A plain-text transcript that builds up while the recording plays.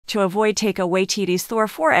To avoid Taika Waititi's Thor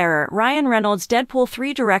 4 error, Ryan Reynolds' Deadpool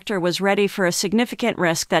 3 director was ready for a significant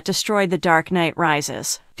risk that destroyed The Dark Knight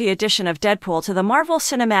Rises. The addition of Deadpool to the Marvel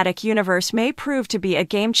Cinematic Universe may prove to be a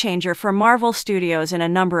game-changer for Marvel Studios in a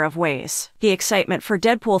number of ways. The excitement for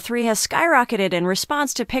Deadpool 3 has skyrocketed in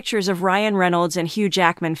response to pictures of Ryan Reynolds and Hugh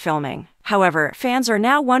Jackman filming. However, fans are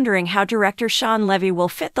now wondering how director Sean Levy will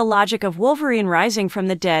fit the logic of Wolverine rising from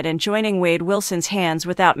the dead and joining Wade Wilson's hands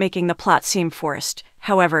without making the plot seem forced.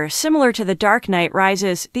 However, similar to The Dark Knight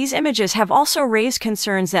Rises, these images have also raised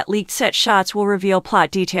concerns that leaked set shots will reveal plot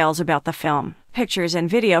details about the film. Pictures and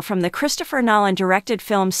video from the Christopher Nolan-directed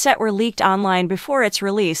film's set were leaked online before its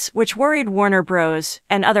release, which worried Warner Bros.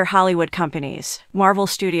 And other Hollywood companies. Marvel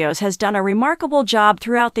Studios has done a remarkable job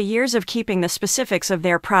throughout the years of keeping the specifics of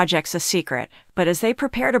their projects a secret. But as they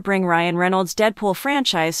prepare to bring Ryan Reynolds' Deadpool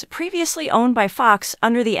franchise, previously owned by Fox,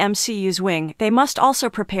 under the MCU's wing, they must also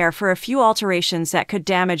prepare for a few alterations that could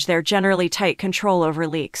damage their generally tight control over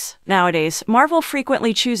leaks. Nowadays, Marvel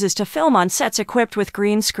frequently chooses to film on sets equipped with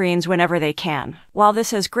green screens whenever they can. While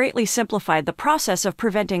this has greatly simplified the process of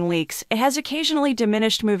preventing leaks, it has occasionally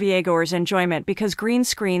diminished moviegoers' enjoyment because green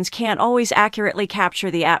screens can't always accurately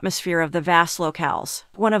capture the atmosphere of the vast locales.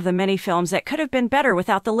 One of the many films that could have been better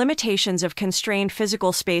without the limitations of constrained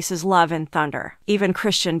physical space is Love and Thunder. Even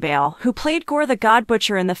Christian Bale, who played Gore the God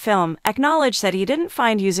Butcher in the film, acknowledged that he didn't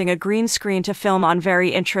find using a green screen to film on very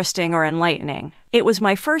interesting or enlightening. It was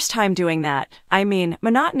my first time doing that. I mean,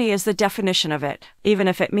 monotony is the definition of it. Even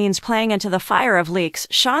if it means playing into the fire of leaks,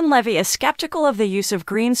 Sean Levy is skeptical of the use of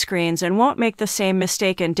green screens and won't make the same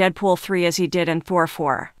mistake in Deadpool 3 as he did in Thor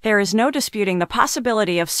 4. There is no disputing the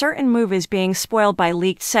possibility of certain movies being spoiled by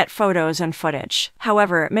leaked set photos and footage.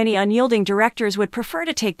 However, many unyielding directors would prefer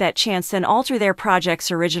to take that chance than alter their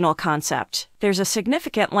project's original concept. There's a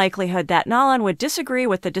significant likelihood that Nolan would disagree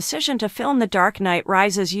with the decision to film The Dark Knight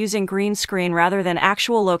Rises using green screen rather than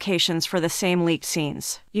actual locations for the same leaked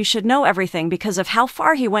scenes. You should know everything because of how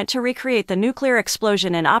far he went to recreate the nuclear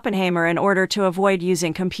explosion in Oppenheimer in order to avoid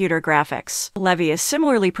using computer graphics. Levy is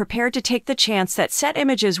similarly prepared to take the chance that set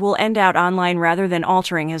images will end out online rather than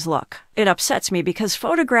altering his look. It upsets me because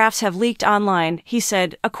photographs have leaked online, he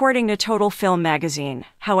said, according to Total Film magazine.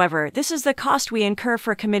 However, this is the cost we incur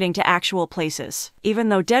for committing to actual places. Even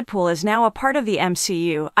though Deadpool is now a part of the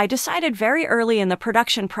MCU, I decided very early in the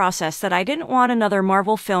production process that I didn't want another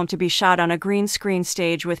Marvel film to be shot on a green screen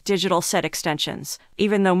stage with digital set extensions.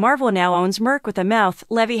 Even though Marvel now owns Merc with a mouth,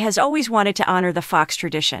 Levy has always wanted to honor the Fox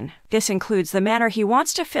tradition. This includes the manner he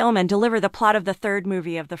wants to film and deliver the plot of the third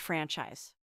movie of the franchise.